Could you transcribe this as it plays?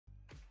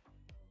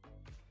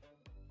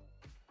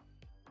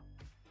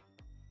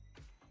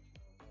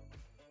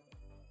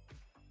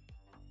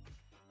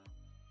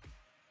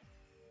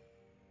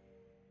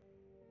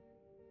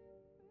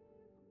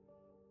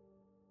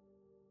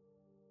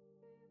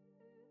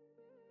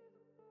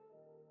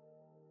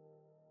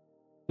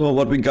So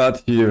what we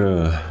got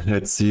here?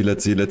 Let's see.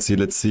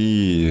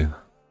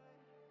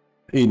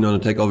 Eden on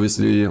attack,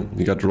 obviously.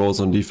 We got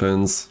Rose on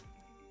defense.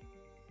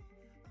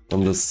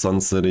 On the Sun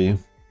City. A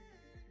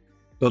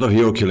lot of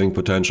hero killing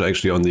potential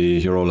actually on the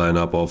hero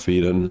lineup of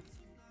Eden.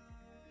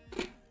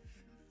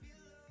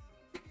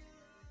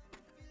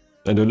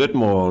 And a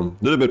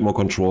little bit more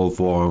control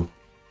for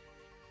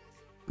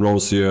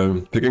Rose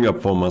here. Picking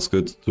up 4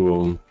 muskets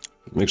to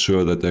make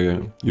sure that they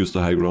use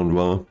the high ground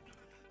well.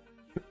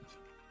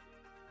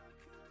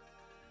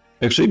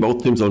 Actually,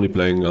 both teams only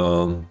playing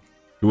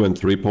 2 and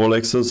 3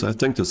 poleaxes. I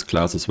think this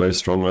class is very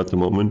strong at the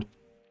moment.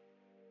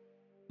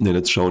 And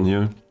it's shown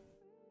here.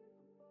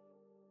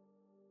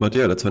 But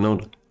yeah, let's find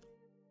out.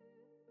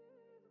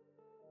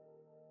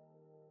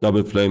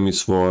 Double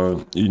flamies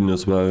for Eden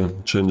as well.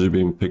 Shinji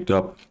being picked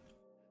up.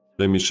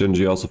 Flamey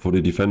Shinji also for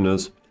the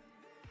defenders.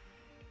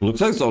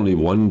 Looks like it's only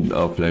one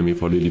flamey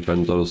for the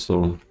defenders,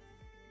 so.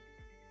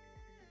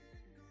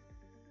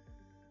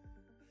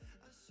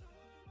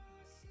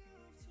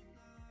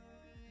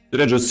 Did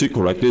I just see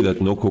correctly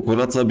that no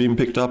coconuts are being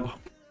picked up?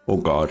 Oh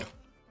god.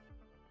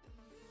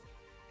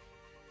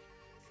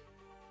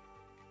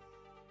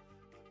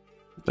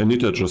 I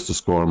need to adjust the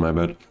score, my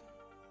bad.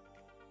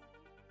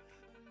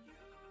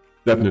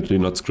 Definitely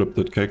not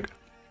scripted, cake.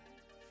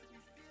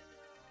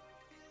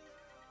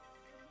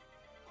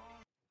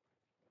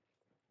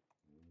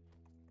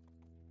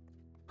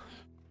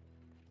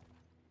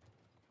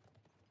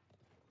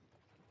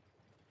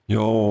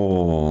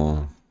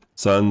 Yo,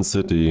 Sun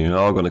City.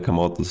 I'm gonna come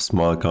out the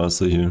small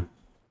castle here.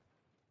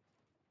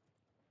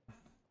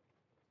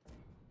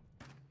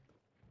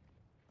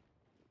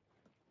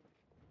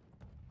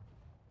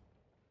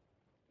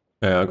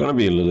 Yeah, gonna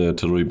be a little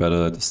artillery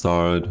better at the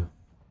start.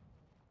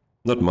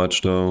 Not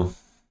much though.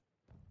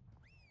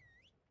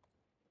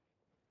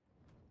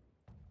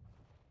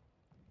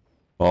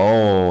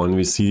 Oh, and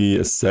we see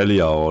a Sally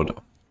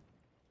out.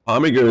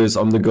 Amiga is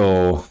on the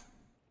go.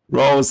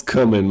 Rose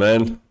coming,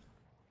 man.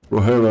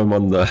 Rohirrim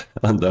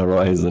on the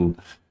horizon.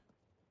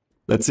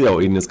 Let's see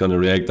how Eden is gonna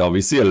react now.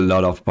 We see a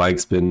lot of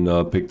pikes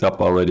been picked up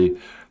already.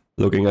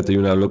 Looking at the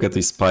unit, look at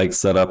these pike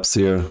setups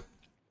here.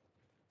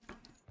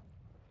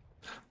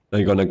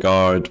 They're gonna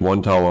guard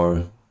 1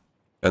 tower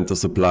and the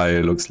supply,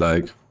 it looks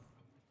like.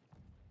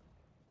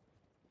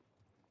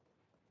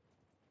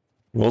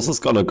 Rose is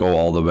gonna go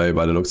all the way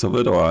by the looks of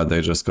it, or are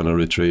they just gonna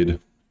retreat?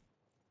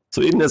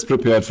 So Eden is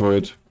prepared for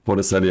it, for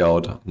the Sally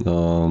out.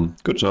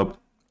 Good job.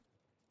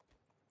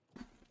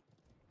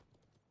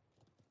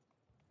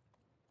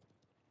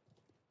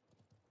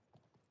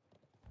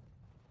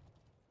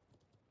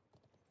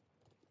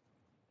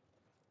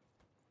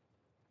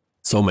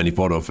 So many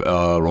thought of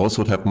Rose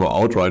would have more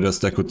outriders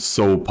that could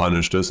so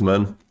punish this,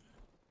 man.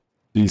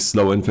 These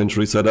slow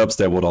infantry setups,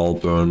 they would all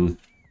burn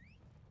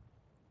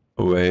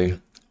away.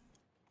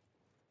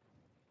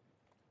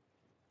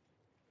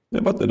 Yeah,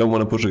 but they don't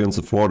want to push against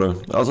the Ford.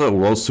 Also,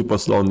 Rose super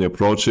slow on the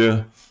approach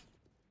here.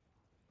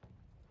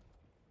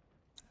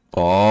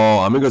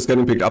 Oh, Amigo's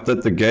getting picked up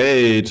at the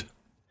gate.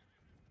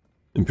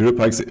 Imperial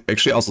Pike's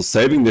actually also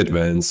saving the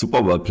advance.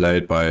 Super well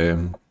played by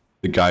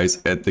the guys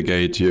at the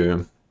gate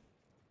here.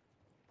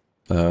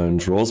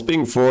 And Rose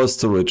being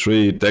forced to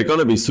retreat. They're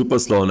gonna be super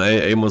slow on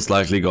A. A most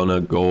likely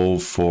gonna go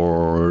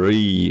for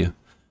free.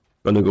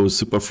 Gonna go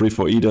super free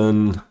for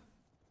Eden.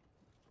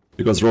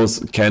 Because Rose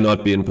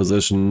cannot be in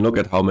position. Look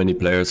at how many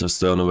players are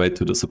still on the way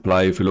to the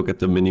supply. If you look at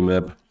the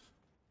minimap,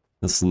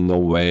 there's no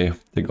way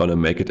they're gonna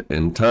make it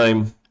in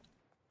time.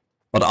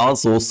 But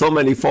also, so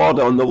many fought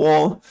on the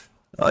wall.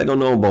 I don't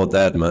know about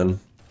that, man.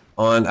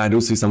 And I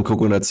do see some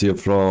coconuts here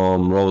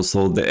from Rose.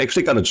 So they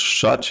actually got a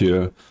shot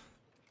here.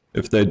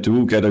 If they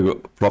do get a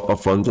proper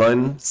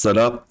frontline set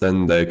up,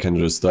 then they can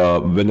just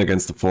win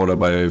against the Forder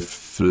by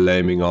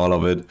flaming all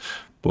of it.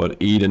 But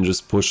Eden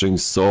just pushing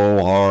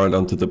so hard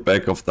onto the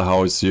back of the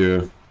house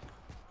here.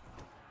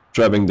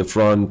 Trapping the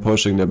front,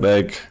 pushing the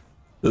back.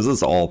 This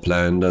is all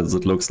planned as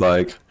it looks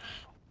like.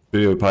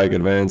 Imperial Pike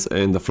advance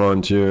in the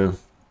front here.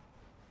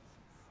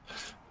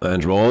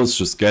 And Rose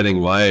just getting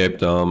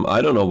wiped.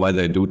 I don't know why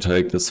they do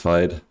take this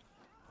fight.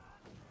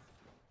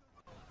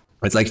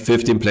 It's like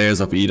 15 players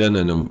of Eden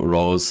and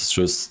Rose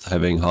just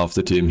having half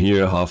the team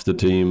here, half the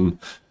team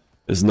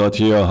is not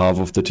here, half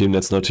of the team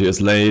that's not here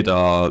is late.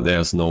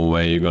 There's no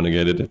way you're gonna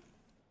get it.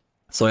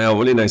 So yeah,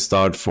 really nice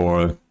start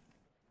for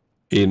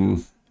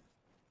Eden.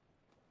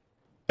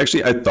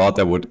 Actually, I thought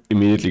they would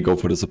immediately go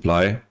for the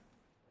supply.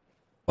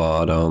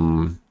 But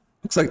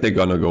looks like they're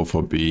gonna go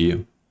for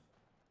B.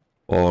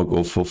 Or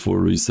go for full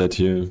reset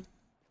here.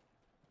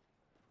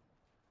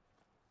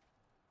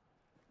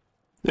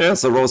 Yeah,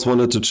 so Rose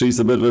wanted to cheese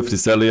a bit with the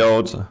Sally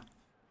out.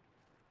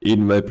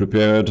 Eden well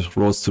prepared.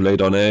 Rose too late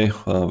on A.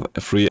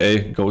 Free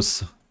A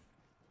goes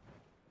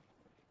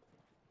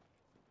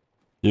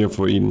here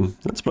for Eden.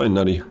 That's pretty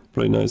nutty.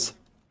 Pretty nice.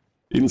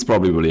 Eden's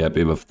probably really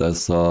happy with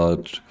this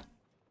outcome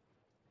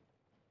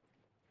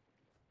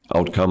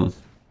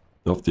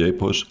of the A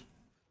push.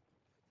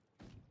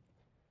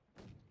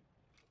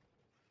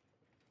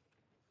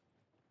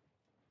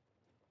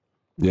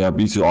 Yeah,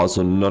 BC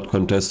also not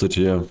contested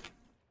here.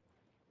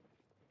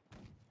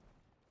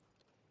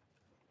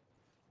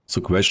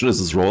 So question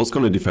is Rose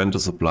gonna defend the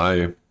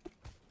supply?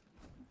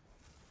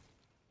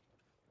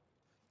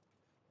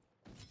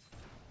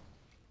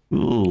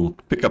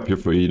 Pick up here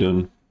for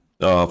Eden.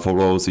 For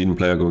Rose, Eden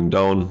player going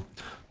down.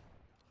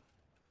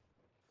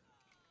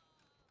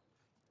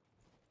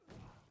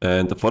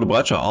 And the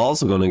Forte are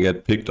also gonna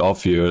get picked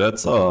off here.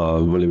 That's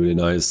really, really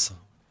nice.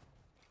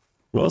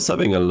 Rose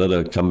having a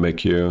little comeback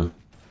here.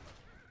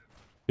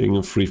 Being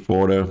a free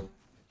Forte.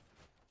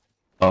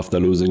 After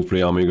losing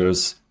 3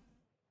 Amigos.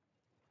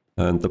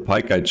 And the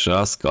Pike guy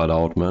just got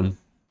out, man.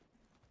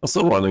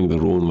 Also running the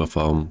rune with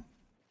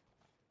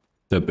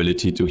the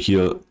ability to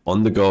heal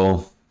on the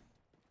go.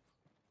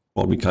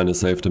 Probably kinda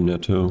saved him there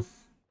too.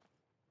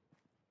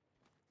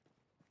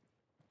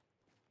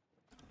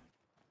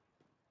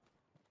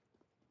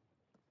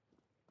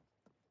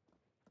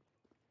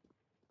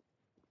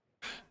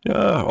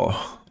 Yeah,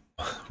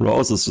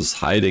 Rose is just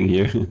hiding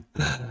here.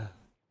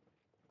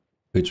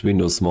 Between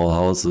those small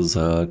houses,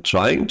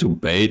 trying to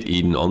bait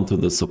Eden onto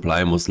the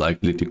supply, most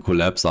likely to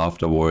collapse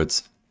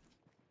afterwards.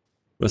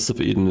 Rest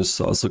of Eden is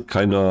also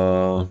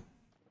kinda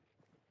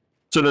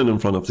chilling in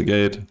front of the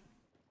gate.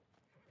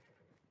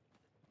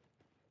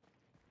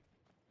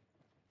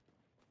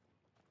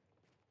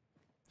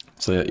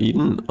 So yeah,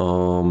 Eden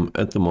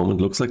at the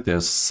moment looks like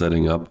they're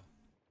setting up.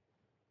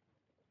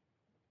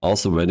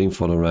 Also waiting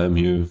for the ram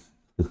here.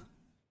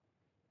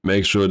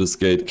 Make sure this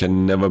gate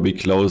can never be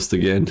closed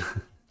again.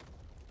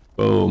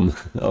 Boom.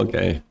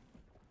 Okay.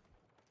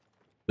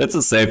 That's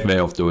a safe way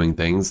of doing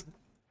things.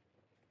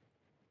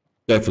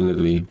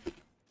 Definitely.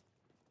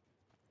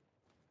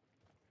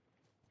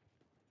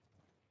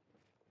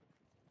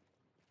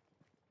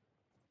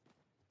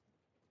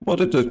 What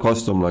did it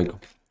cost them? Like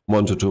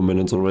 1 to 2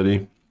 minutes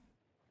already.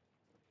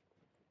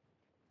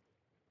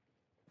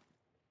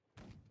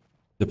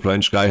 The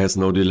French guy has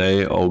no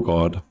delay. Oh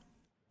god.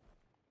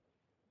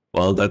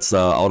 Well, that's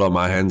out of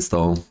my hands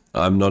though.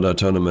 I'm not a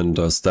tournament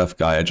staff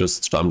guy, I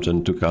just jumped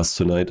into cast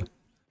tonight.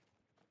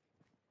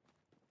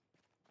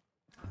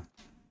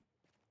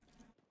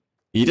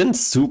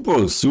 Eden's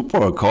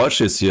super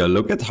cautious here.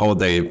 Look at how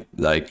they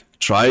like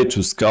try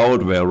to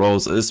scout where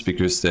Rose is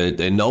because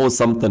they know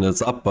something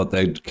is up, but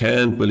they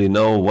can't really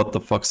know what the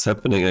fuck's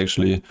happening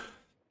actually. I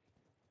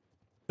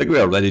think we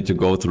are ready to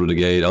go through the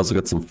gate. Also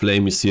got some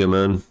flamies here,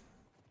 man.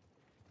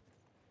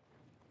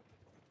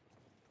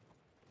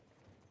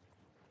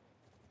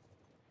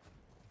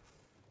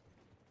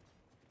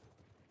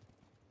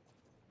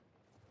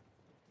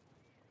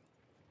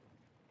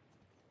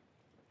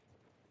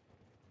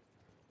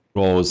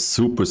 Rose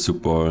super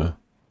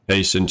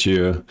patient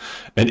here,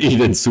 and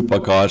Eden super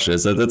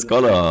cautious. So that's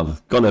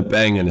gonna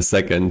bang in a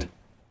second.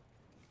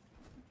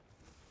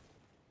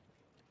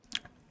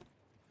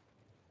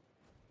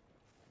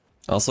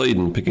 Also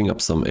Eden picking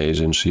up some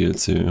Asian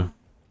shields here.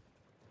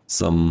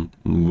 Some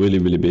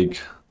really big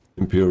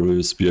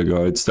Imperial Spear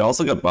Guards. They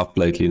also got buffed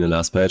lately in the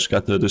last patch.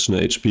 Got the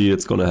additional HP,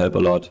 it's gonna help a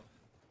lot.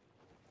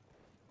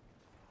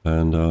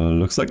 And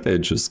looks like they're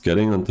just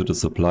getting onto the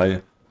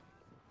supply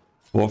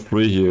for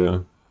free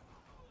here.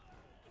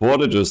 Or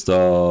just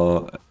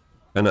kinda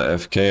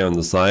FK on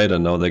the side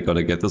and now they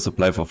gotta get the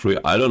supply for free.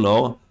 I don't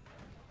know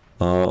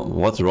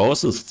what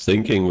Rose is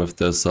thinking with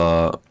this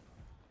I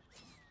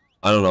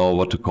don't know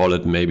what to call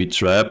it, maybe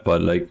trap,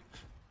 but like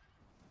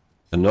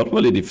they're not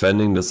really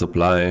defending the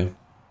supply.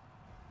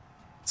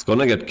 It's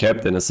gonna get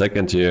capped in a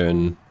second here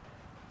and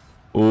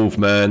oof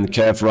man,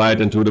 calf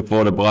right into the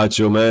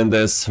Forte, man,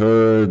 this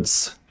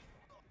hurts.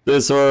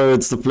 This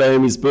hurts, the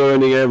flame is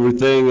burning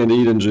everything and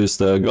Eden just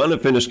gonna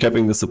finish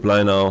capping the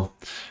supply now.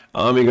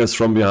 Amigos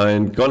from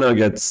behind, gonna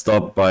get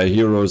stopped by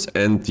heroes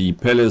and the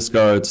palace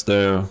guards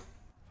there.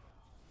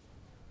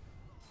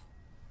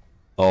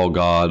 Oh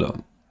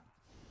god.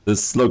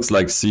 This looks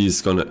like C is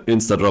gonna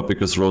insta-drop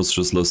because Rose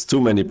just lost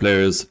too many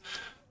players.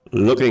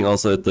 Looking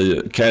also at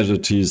the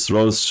casualties,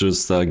 Rose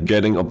just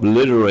getting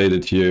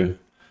obliterated here.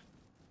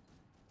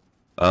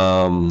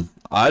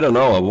 I don't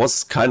know, it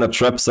was kind of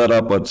trap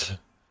setup, but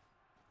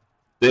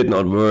did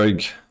not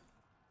work.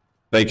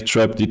 Fake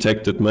trap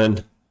detected,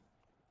 man.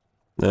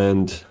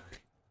 And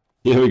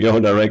here we go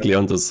directly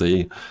onto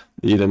C.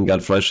 Eden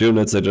got fresh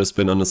units, they just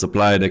been on the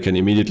supply, they can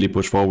immediately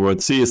push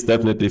forward. C is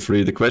definitely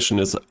free. The question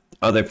is,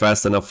 are they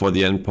fast enough for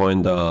the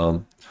endpoint?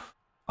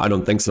 I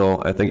don't think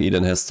so. I think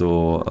Eden has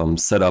to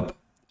set up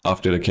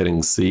after they're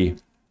killing C.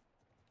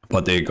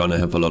 But they're gonna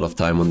have a lot of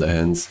time on their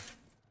hands.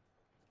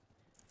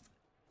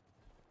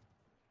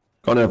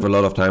 Gonna have a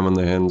lot of time on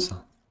their hands.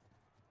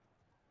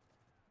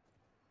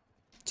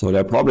 So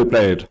they probably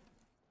played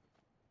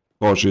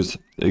cautious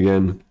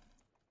again.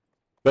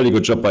 Very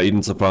good job by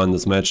Eden so far in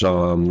this match.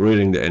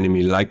 Reading the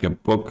enemy like a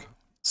book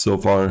so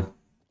far.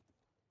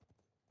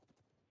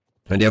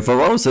 And yeah, for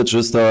Rose it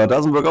just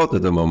doesn't work out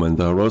at the moment.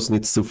 Rose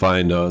needs to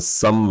find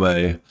some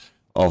way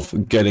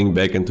of getting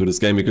back into this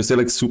game because they're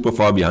like super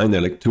far behind.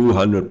 They're like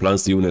 200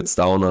 plus units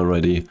down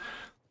already.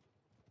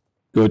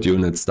 Good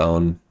units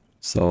down.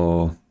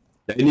 So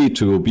they need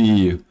to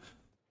be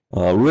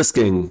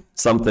risking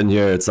something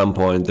here at some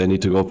point. They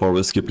need to go for a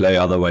risky play,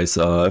 otherwise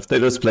if they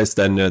just play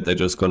standard, they're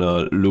just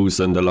gonna lose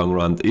in the long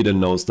run. Eden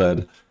knows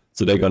that,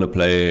 so they're gonna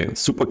play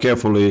super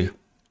carefully,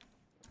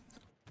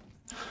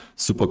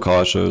 super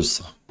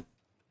cautious.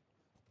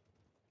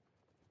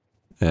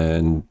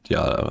 And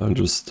yeah, I'm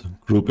just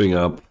grouping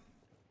up,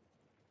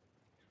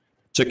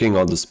 checking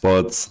out the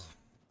spots.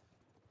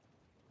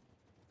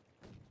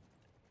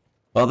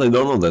 Oh, they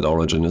don't know that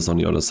Origin is on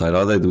the other side.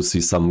 Oh, they do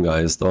see some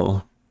guys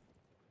though.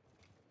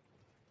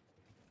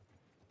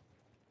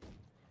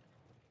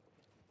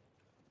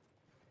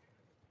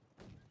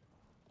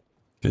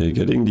 Okay,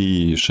 getting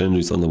the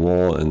Shenjis on the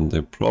wall, and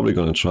they're probably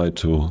gonna try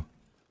to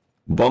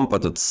bomb,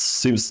 but it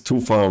seems too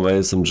far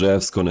away. Some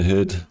jabs gonna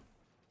hit.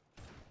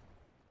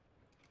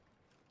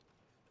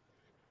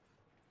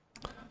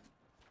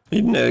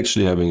 Even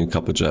actually having a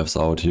couple jabs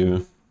out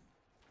here.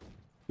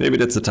 Maybe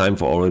that's the time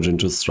for Origin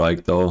to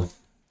strike though.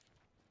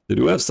 They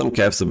do have some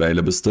caps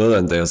available still,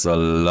 and there's a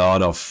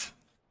lot of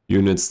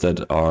units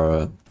that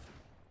are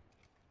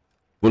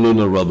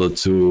vulnerable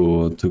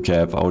to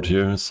cap out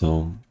here,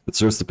 so it's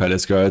just the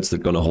palace guards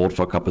that are gonna hold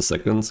for a couple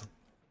seconds.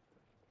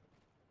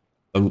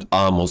 And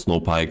almost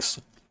no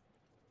pikes.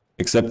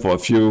 Except for a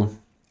few.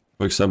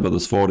 For example,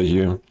 this 40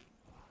 here.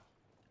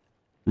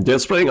 They're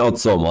spreading out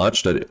so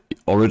much that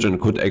Origin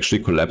could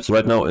actually collapse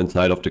right now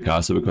inside of the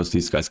castle because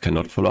these guys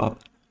cannot follow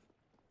up.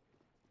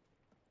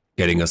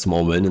 Getting a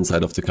small win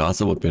inside of the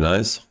castle would be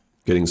nice.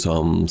 Getting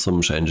some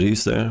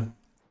Shenjis there.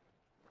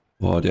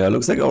 But yeah,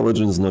 looks like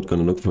Origin is not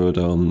gonna look for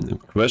it.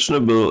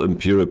 Questionable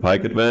Imperial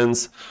Pike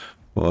advance.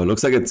 Well,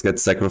 looks like it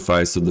gets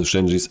sacrificed, so the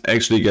Shenjis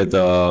actually get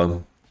a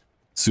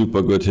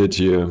super good hit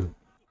here.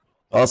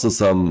 Also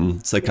some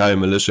Sakai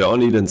Militia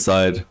on Eden's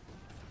side.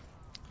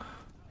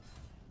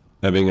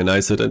 Having a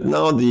nice hit, and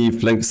now the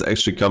flank is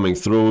actually coming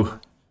through.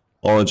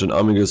 Origin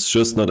arming is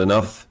just not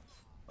enough.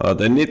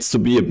 There needs to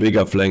be a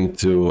bigger flank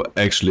to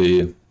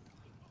actually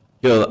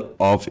kill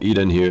off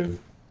Eden here.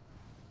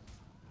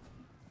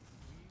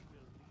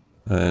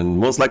 And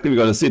most likely we're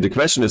gonna see. The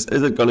question is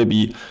it gonna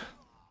be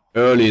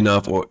early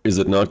enough or is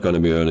it not gonna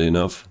be early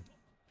enough?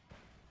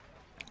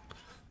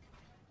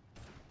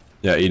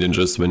 Yeah, Eden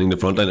just winning the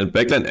front line and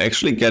backline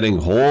actually getting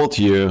hold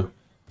here.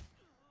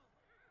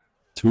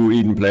 Two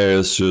Eden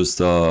players just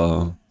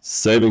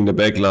saving the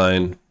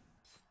backline.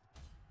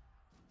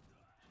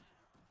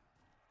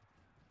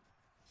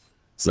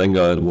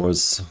 Zenga it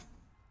was.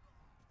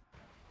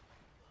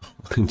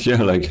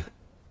 Yeah, like,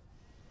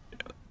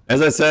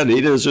 as I said,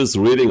 Eden is just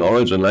reading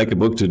Origin like a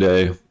book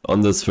today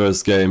on this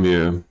first game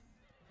here.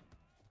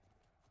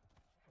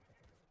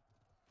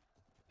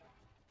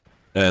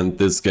 And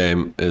this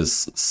game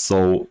is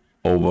so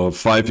over.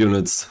 5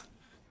 units.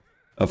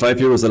 5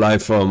 heroes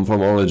alive from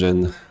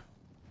Origin.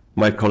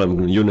 Might call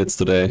them units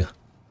today.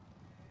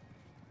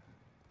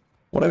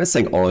 What am I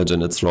saying?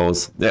 Origin, it's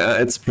Rose.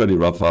 Yeah, it's pretty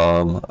rough.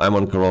 I'm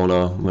on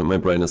Corona. My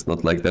brain is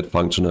not like that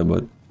functional,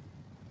 but...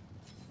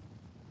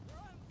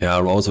 Yeah,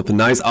 Rose with a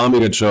nice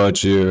army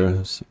charge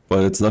here,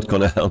 but it's not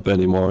gonna help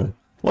anymore.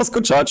 Was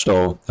good charge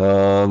though.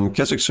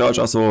 Keshik's charge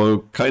also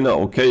kinda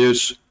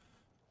okay-ish.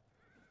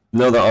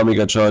 Another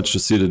army charge to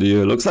see the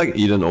deal. Looks like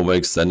Eden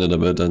overextended a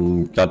bit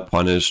and got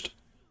punished.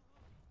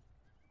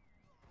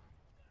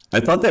 I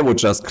thought they would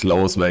just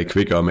close way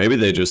quicker. Maybe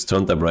they just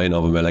turned their brain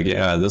off and were like,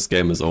 yeah, this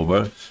game is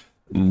over.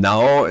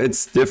 Now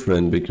it's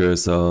different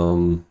because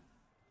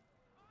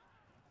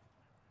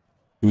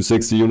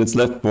 260 units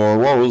left for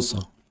Rose.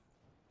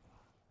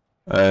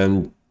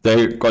 And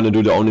they're gonna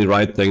do the only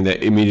right thing. They're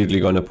immediately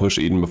gonna push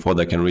Eden before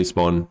they can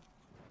respawn.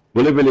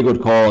 Really, really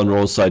good call on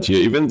Rose's side here.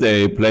 Even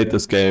they played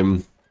this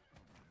game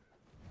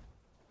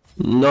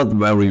not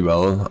very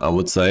well, I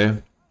would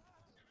say.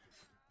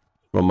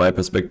 From my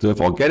perspective.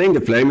 Or getting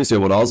the flames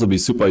here would also be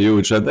super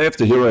huge. They have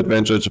the hero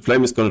advantage. The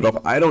flame is gonna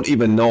drop. I don't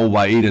even know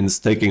why Eden's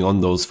taking on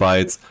those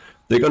fights.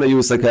 They're gonna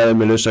use the Sakai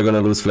Militia,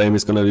 gonna lose flame.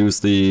 He's gonna use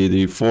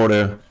the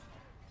Fjord.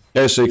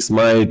 Keshik's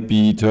might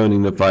be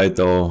turning the fight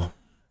though.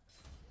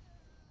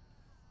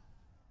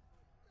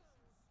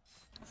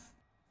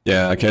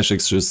 Yeah,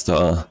 Keshik's just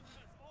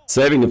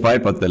saving the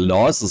fight, but the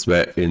losses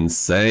were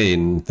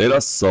insane. They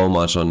lost so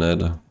much on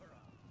it.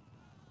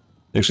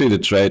 Actually, the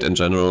trade in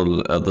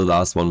general, the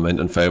last one went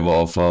in favor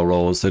of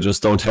Rose. They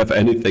just don't have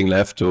anything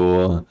left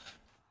to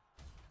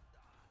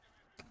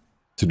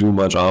do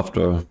much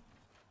after.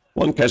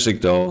 One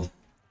Keshik though,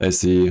 I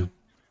see.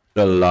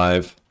 Still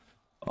alive.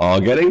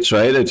 Oh, getting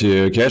traded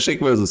here. Keshik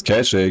versus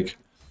Keshik.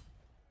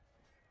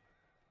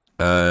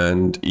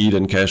 And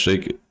Eden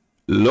Keshik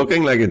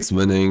looking like it's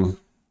winning.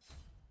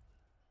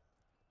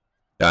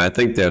 Yeah, I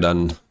think they're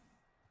done.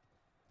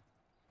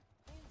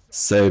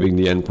 Saving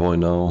the endpoint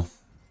now.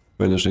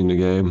 Finishing the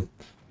game.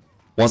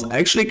 Was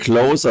actually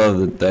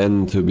closer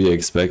than to be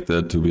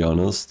expected, to be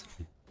honest.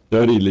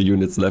 30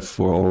 units left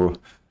for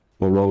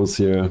Rose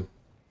here.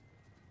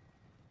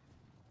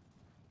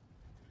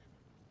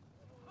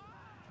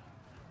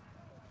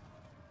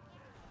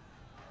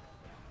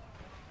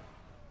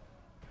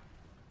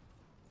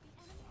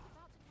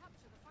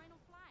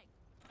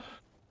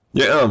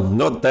 Yeah,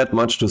 not that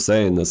much to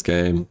say in this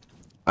game.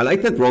 I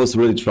like that Rose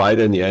really tried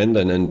in the end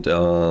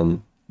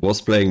and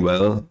was playing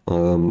well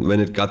when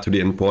it got to the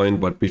end point,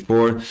 but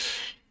before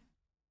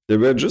they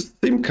were just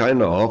seemed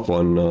kind of off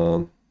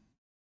on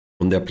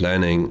their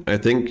planning. I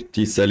think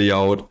the Sally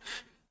out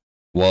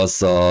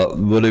was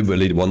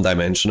really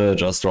one-dimensional,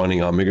 just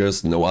running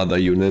Amigos, no other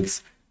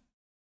units.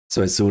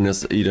 So as soon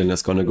as Eden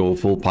is gonna go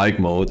full pike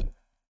mode,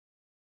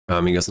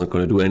 Amiga's not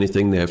gonna do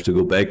anything. They have to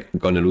go back.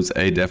 Gonna lose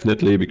A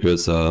definitely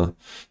because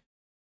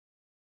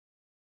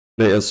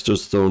players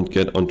just don't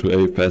get onto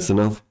A fast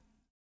enough.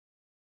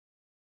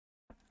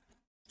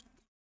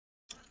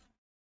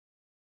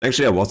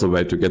 Actually, there was a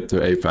way to get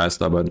to A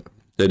faster, but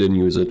they didn't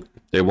use it.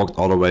 They walked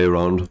all the way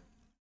around.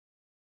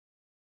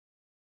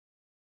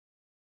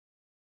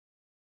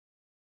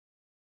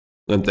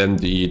 And then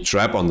the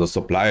trap on the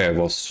supply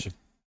was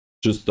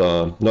just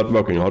not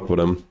working out for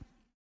them.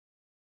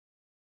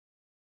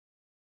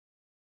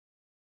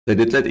 They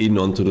did let Eden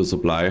onto the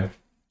supply.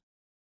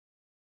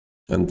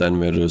 And then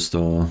we're just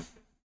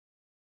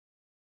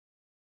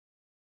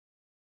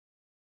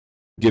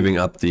giving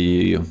up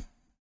the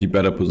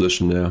better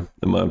position there,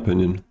 in my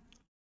opinion.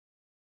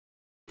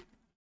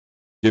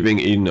 Giving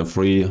Eden a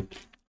free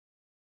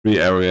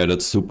area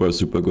that's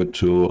super good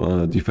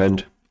to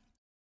defend.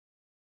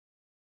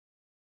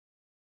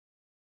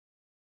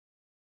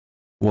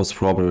 Was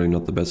probably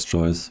not the best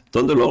choice.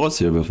 Don Dolores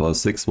here with a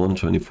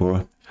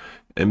 6-1-24.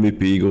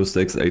 MVP goes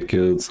takes 8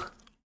 kills.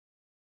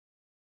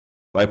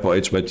 5 for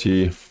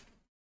HYT.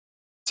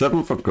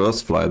 7 for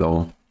Curse Fly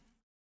though.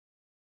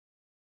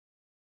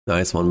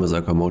 Nice one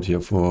Berserker mode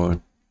here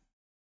for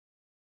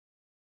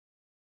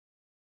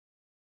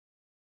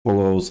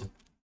Rose.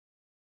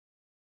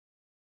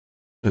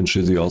 And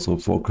Shizzy also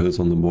 4 kills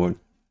on the board.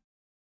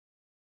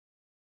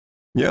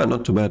 Yeah,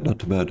 not too bad, not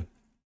too bad.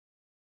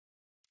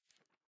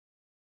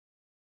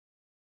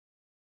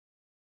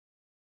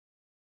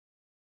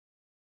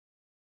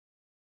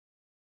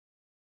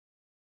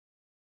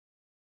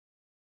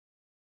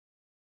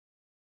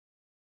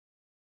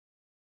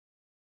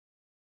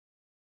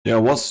 Yeah,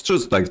 it was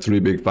just like 3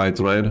 big fights,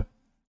 right?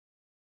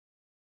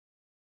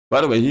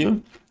 By the way,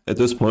 here, at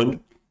this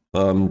point,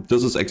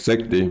 this is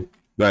exactly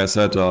where I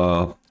said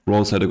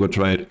Rose had a good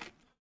trade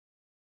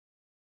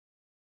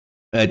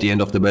at the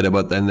end of the battle,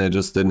 but then they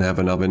just didn't have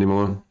enough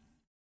anymore.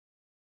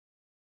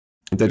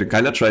 They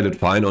kind of traded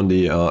fine on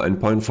the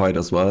endpoint fight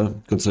as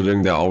well,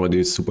 considering they're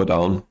already super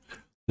down.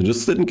 They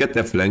just didn't get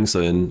their flanks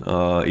in.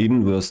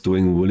 Eden was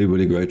doing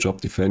really great job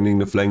defending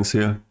the flanks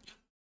here.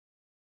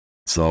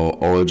 So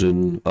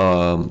Origin,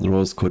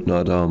 Rose could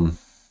not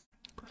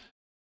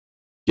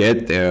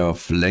get their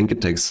flank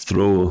attacks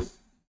through.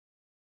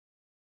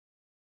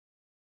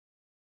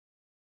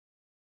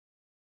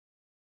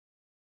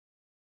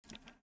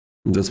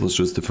 This was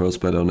just the first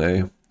battle on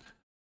A,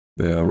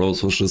 where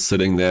Rose was just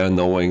sitting there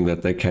knowing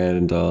that they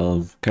can't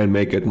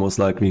make it most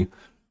likely.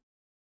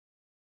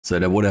 So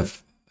they would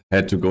have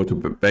had to go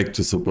back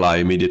to supply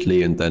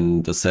immediately, and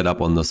then the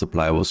setup on the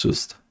supply was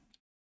just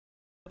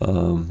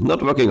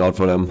not working out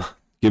for them.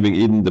 Giving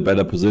Eden the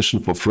better position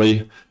for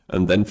free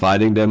and then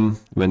fighting them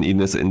when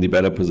Eden is in the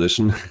better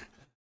position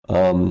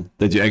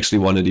that you actually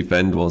want to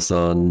defend was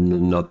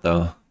not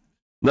the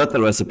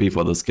recipe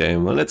for this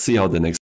game. Well, let's see how the next